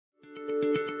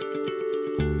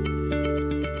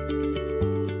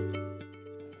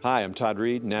Hi, I'm Todd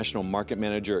Reed, National Market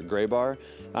Manager at Graybar.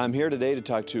 I'm here today to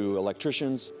talk to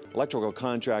electricians, electrical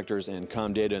contractors, and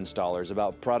comm data installers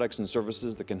about products and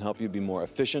services that can help you be more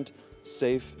efficient,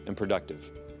 safe, and productive,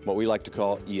 what we like to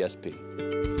call ESP.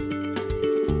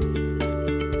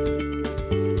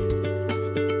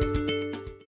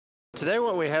 Today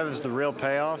what we have is the reel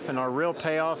payoff, and our reel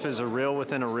payoff is a reel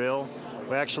within a reel.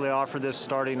 We actually offer this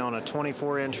starting on a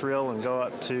 24-inch reel and go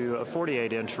up to a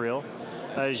 48-inch reel.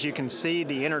 As you can see,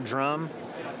 the inner drum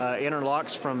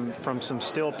interlocks from some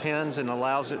steel pins and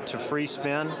allows it to free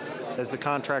spin as the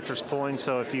contractor's pulling.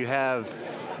 So if you have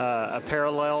a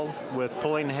parallel with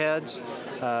pulling heads,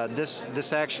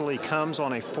 this actually comes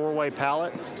on a 4-way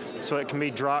pallet, so it can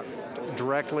be dropped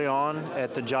directly on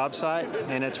at the job site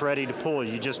and it's ready to pull.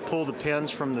 You just pull the pins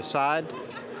from the side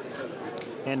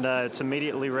and it's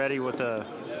immediately ready with a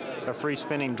free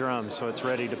spinning drum, so it's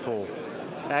ready to pull.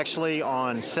 Actually,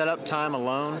 on setup time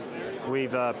alone,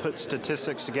 we've put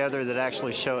statistics together that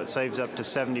actually show it saves up to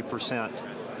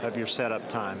 70% of your setup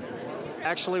time.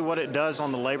 Actually, what it does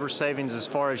on the labor savings as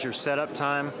far as your setup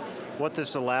time, what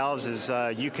this allows is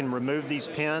you can remove these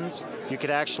pins. You could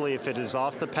actually, if it is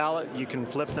off the pallet, you can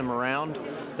flip them around.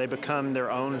 They become their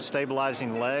own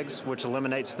stabilizing legs, which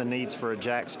eliminates the needs for a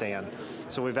jack stand.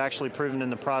 So we've actually proven in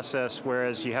the process,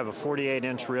 whereas you have a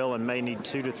 48-inch reel and may need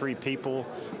 2 to 3 people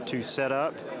to set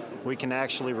up, we can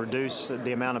actually reduce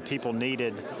the amount of people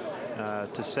needed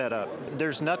to set up.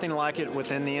 There's nothing like it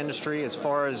within the industry as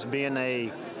far as being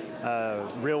a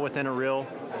reel within a reel.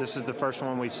 This is the first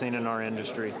one we've seen in our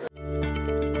industry.